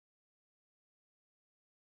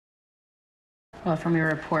Well, from your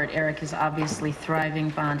report, Eric is obviously thriving,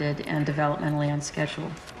 bonded, and developmentally on schedule.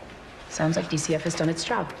 Sounds like DCF has done its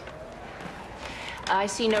job. I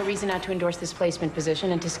see no reason not to endorse this placement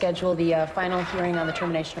position and to schedule the final hearing on the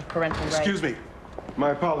termination of parental rights. Excuse me.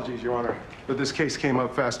 My apologies, Your Honor, but this case came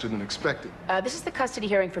up faster than expected. This is the custody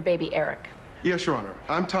hearing for baby Eric. Yes, Your Honor.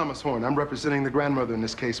 I'm Thomas Horn. I'm representing the grandmother in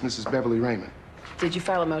this case, Mrs. Beverly Raymond. Did you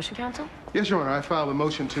file a motion, counsel? Yes, Your Honor. I filed a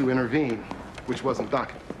motion to intervene, which wasn't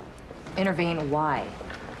docketed. Intervene? Why?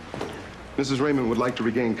 Mrs. Raymond would like to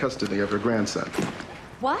regain custody of her grandson.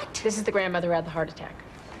 What? This is the grandmother who had the heart attack.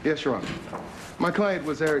 Yes, Your Honor. My client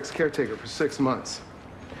was Eric's caretaker for 6 months.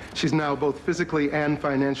 She's now both physically and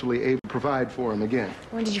financially able to provide for him again.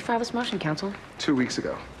 When did you file this motion, counsel? 2 weeks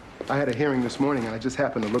ago. I had a hearing this morning, and I just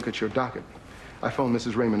happened to look at your docket. I phoned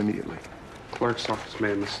Mrs. Raymond immediately. Clerk's office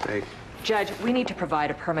made a mistake. Judge, we need to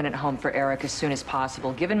provide a permanent home for Eric as soon as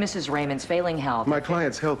possible, given Mrs. Raymond's failing health. My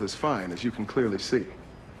client's health is fine, as you can clearly see.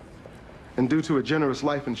 And due to a generous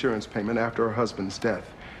life insurance payment after her husband's death,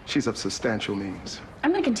 she's of substantial means.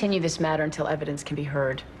 I'm going to continue this matter until evidence can be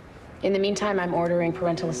heard. In the meantime, I'm ordering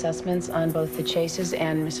parental assessments on both the Chases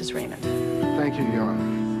and Mrs. Raymond. Thank you, Your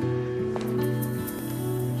Honor.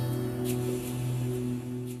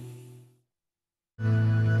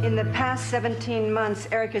 In the past 17 months,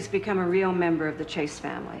 Eric has become a real member of the Chase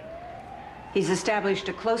family. He's established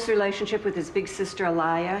a close relationship with his big sister,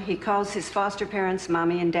 Alaya. He calls his foster parents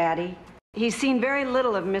Mommy and Daddy. He's seen very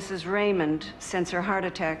little of Mrs. Raymond since her heart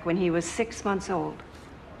attack when he was 6 months old.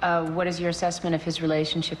 What is your assessment of his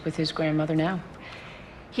relationship with his grandmother now?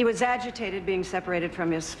 He was agitated being separated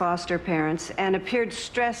from his foster parents and appeared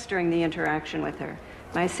stressed during the interaction with her.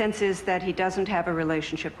 My sense is that he doesn't have a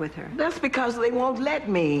relationship with her. That's because they won't let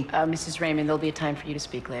me. Mrs. Raymond, there'll be a time for you to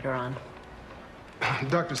speak later on.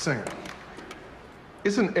 Dr. Singer,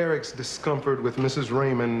 isn't Eric's discomfort with Mrs.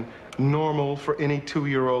 Raymond normal for any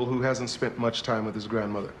 2-year-old who hasn't spent much time with his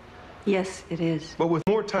grandmother? Yes, it is. But with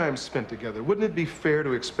more time spent together, wouldn't it be fair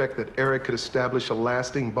to expect that Eric could establish a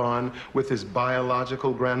lasting bond with his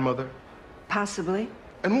biological grandmother? Possibly.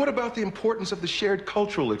 And what about the importance of the shared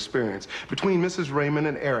cultural experience between Mrs. Raymond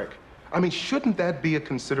and Eric? I mean, shouldn't that be a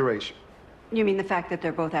consideration? You mean the fact that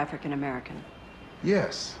they're both African American?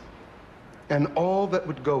 Yes. And all that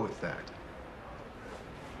would go with that.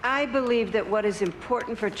 I believe that what is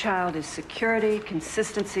important for a child is security,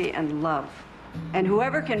 consistency, and love. And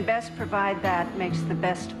whoever can best provide that makes the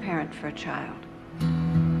best parent for a child.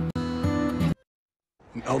 An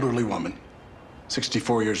elderly woman,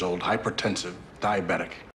 64 years old, hypertensive,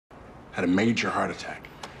 diabetic, had a major heart attack.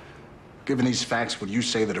 Given these facts, would you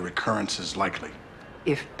say that a recurrence is likely?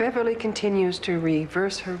 If Beverly continues to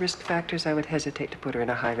reverse her risk factors, I would hesitate to put her in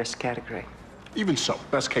a high-risk category. Even so,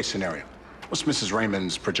 best case scenario. What's Mrs.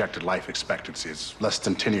 Raymond's projected life expectancy? It's less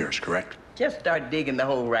than 10 years, correct? Just start digging the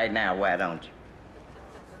hole right now, why don't you?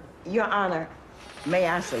 Your Honor, may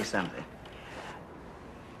I say something?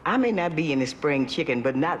 I may not be any spring chicken,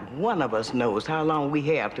 but not one of us knows how long we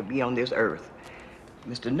have to be on this earth.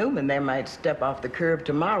 Mr. Newman there might step off the curb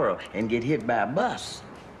tomorrow and get hit by a bus.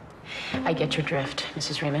 I get your drift,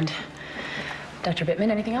 Mrs. Raymond. Dr.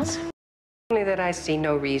 Bittman, anything else? Only that I see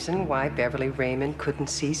no reason why Beverly Raymond couldn't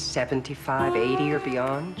see 75, 80, or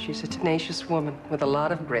beyond. She's a tenacious woman with a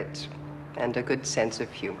lot of grit and a good sense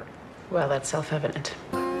of humor. Well, that's self-evident.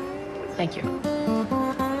 Thank you.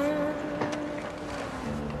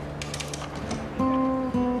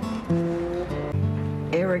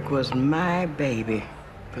 Eric was my baby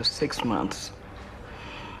for 6 months.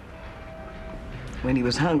 When he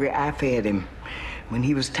was hungry, I fed him. When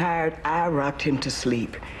he was tired, I rocked him to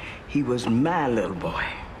sleep. He was my little boy.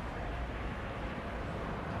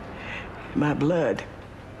 My blood.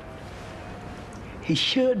 He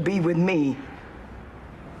should be with me.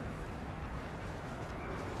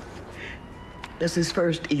 This is his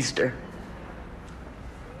first Easter.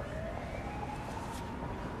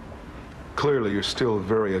 Clearly, you're still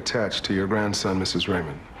very attached to your grandson, Mrs.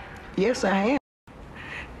 Raymond. Yes, I am.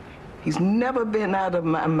 He's never been out of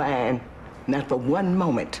my mind, not for one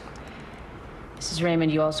moment. Mrs.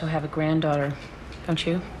 Raymond, you also have a granddaughter, don't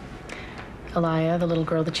you? Alaya, the little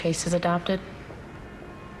girl the Chase has adopted?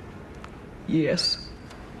 Yes.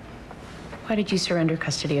 Why did you surrender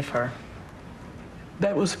custody of her?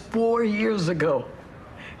 That was 4 years ago.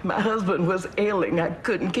 My husband was ailing. I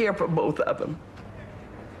couldn't care for both of them.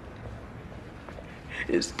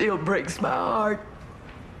 It still breaks my heart.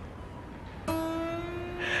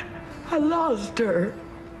 I lost her.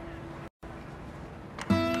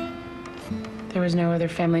 There was no other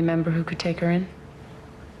family member who could take her in?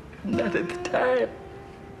 Not at the time.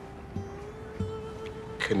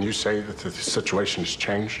 Can you say that the situation has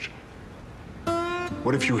changed?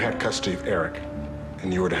 What if you had custody of Eric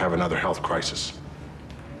and you were to have another health crisis?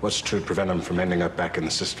 What's to prevent him from ending up back in the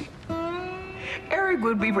system? Eric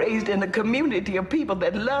would be raised in a community of people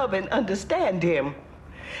that love and understand him.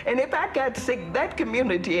 And if I got sick, that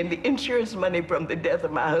community and the insurance money from the death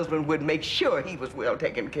of my husband would make sure he was well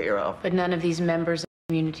taken care of. But none of these members of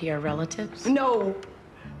the community are relatives? No,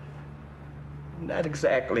 not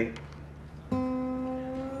exactly.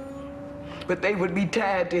 But they would be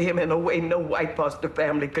tied to him in a way no white foster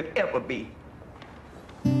family could ever be.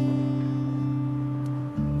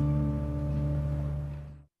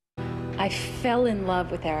 I fell in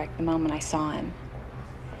love with Eric the moment I saw him.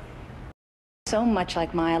 So much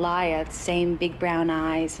like my Elia, same big brown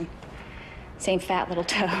eyes, and same fat little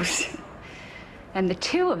toes. And the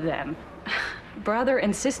two of them, brother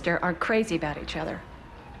and sister, are crazy about each other.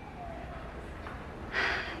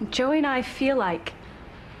 Joey and I feel like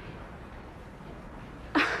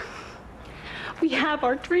we have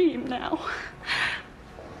our dream now.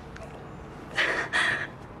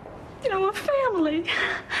 You know, a family.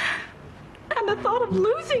 And the thought of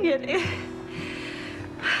losing it.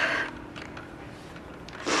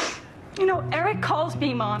 You know, Eric calls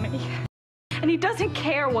me Mommy. And he doesn't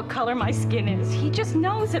care what color my skin is. He just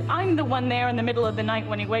knows that I'm the one there in the middle of the night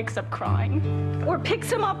when he wakes up crying. Or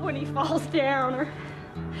picks him up when he falls down. Or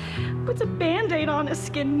puts a Band-Aid on his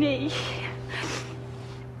skinned knee.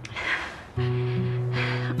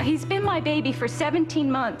 He's been my baby for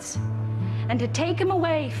 17 months. And to take him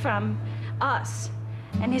away from us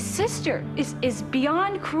and his sister is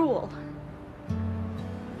beyond cruel.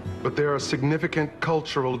 But there are significant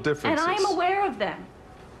cultural differences. And I'm aware of them.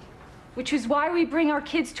 Which is why we bring our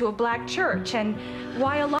kids to a black church and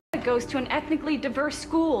why a lot goes to an ethnically diverse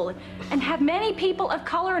school and have many people of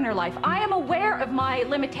color in her life. I am aware of my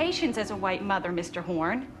limitations as a white mother, Mr.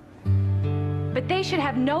 Horn. But they should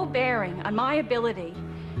have no bearing on my ability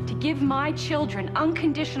to give my children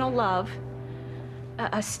unconditional love,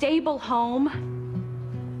 a stable home,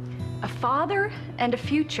 a father, and a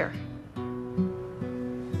future.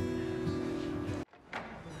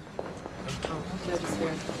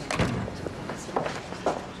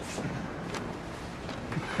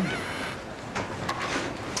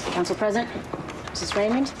 Council President, Mrs.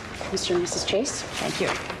 Raymond, Mr. and Mrs. Chase, thank you.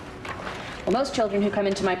 Well, most children who come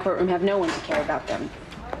into my courtroom have no one to care about them.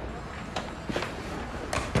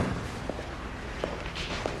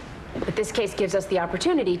 But this case gives us the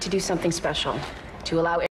opportunity to do something special, to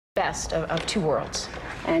allow the best of two worlds.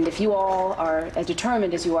 And if you all are as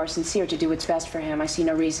determined as you are sincere to do what's best for him, I see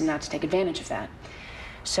no reason not to take advantage of that.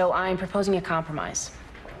 So I'm proposing a compromise.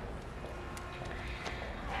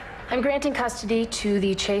 I'm granting custody to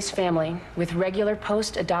the Chase family with regular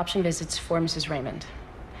post-adoption visits for Mrs. Raymond.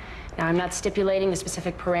 Now, I'm not stipulating the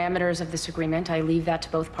specific parameters of this agreement. I leave that to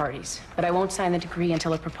both parties. But I won't sign the decree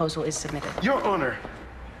until a proposal is submitted. Your Honor,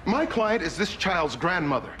 my client is this child's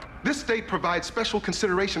grandmother. This state provides special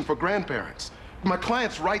consideration for grandparents. My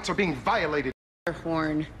client's rights are being violated. Mr.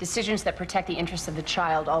 Horn, decisions that protect the interests of the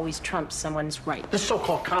child always trump someone's right. This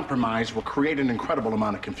so-called compromise will create an incredible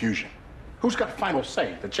amount of confusion. Who's got final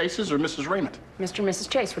say, the Chases or Mrs. Raymond? Mr. and Mrs.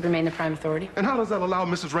 Chase would remain the prime authority. And how does that allow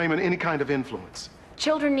Mrs. Raymond any kind of influence?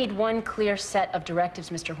 Children need one clear set of directives,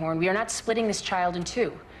 Mr. Horn. We are not splitting this child in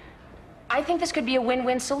two. I think this could be a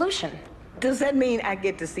win-win solution. Does that mean I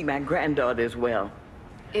get to see my granddaughter as well?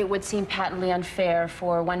 It would seem patently unfair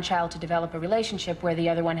for one child to develop a relationship where the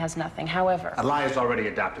other one has nothing. However... Elia's already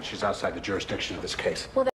adopted. She's outside the jurisdiction of this case.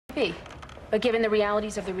 Well, that could be. But given the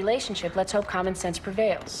realities of the relationship, let's hope common sense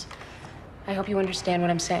prevails. I hope you understand what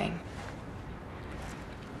I'm saying.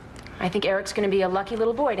 I think Eric's going to be a lucky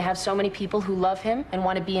little boy to have so many people who love him and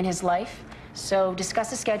want to be in his life. So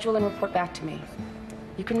discuss a schedule and report back to me.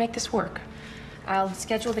 You can make this work. I'll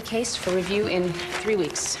schedule the case for review in 3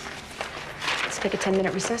 weeks. Let's take a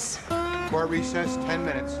 10-minute recess. Court recess, 10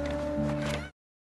 minutes.